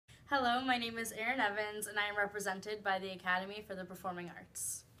Hello, my name is Erin Evans, and I am represented by the Academy for the Performing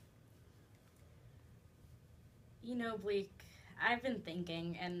Arts. You know, Bleak, I've been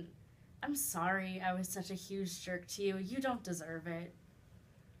thinking, and I'm sorry I was such a huge jerk to you. You don't deserve it.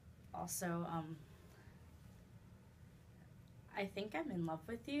 Also, I think I'm in love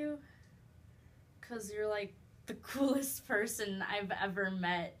with you, 'cause you're like the coolest person I've ever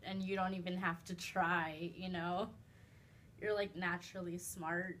met, and you don't even have to try, you know? You're like naturally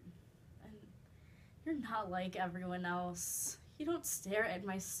smart, and you're not like everyone else. You don't stare at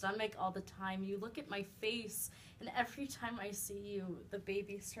my stomach all the time. You look at my face, and every time I see you, the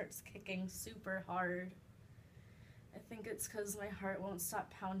baby starts kicking super hard. I think it's 'cause my heart won't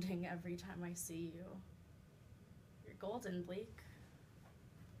stop pounding every time I see you. You're golden, Bleak.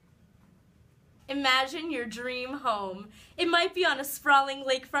 Imagine your dream home. It might be on a sprawling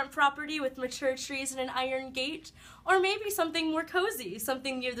lakefront property with mature trees and an iron gate, or maybe something more cozy,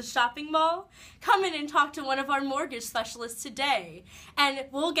 something near the shopping mall. Come in and talk to one of our mortgage specialists today, and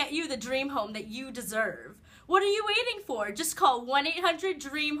we'll get you the dream home that you deserve. What are you waiting for? Just call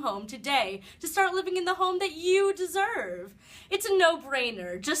 1-800-DREAM-HOME today to start living in the home that you deserve. It's a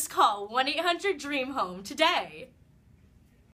no-brainer. Just call 1-800-DREAM-HOME today.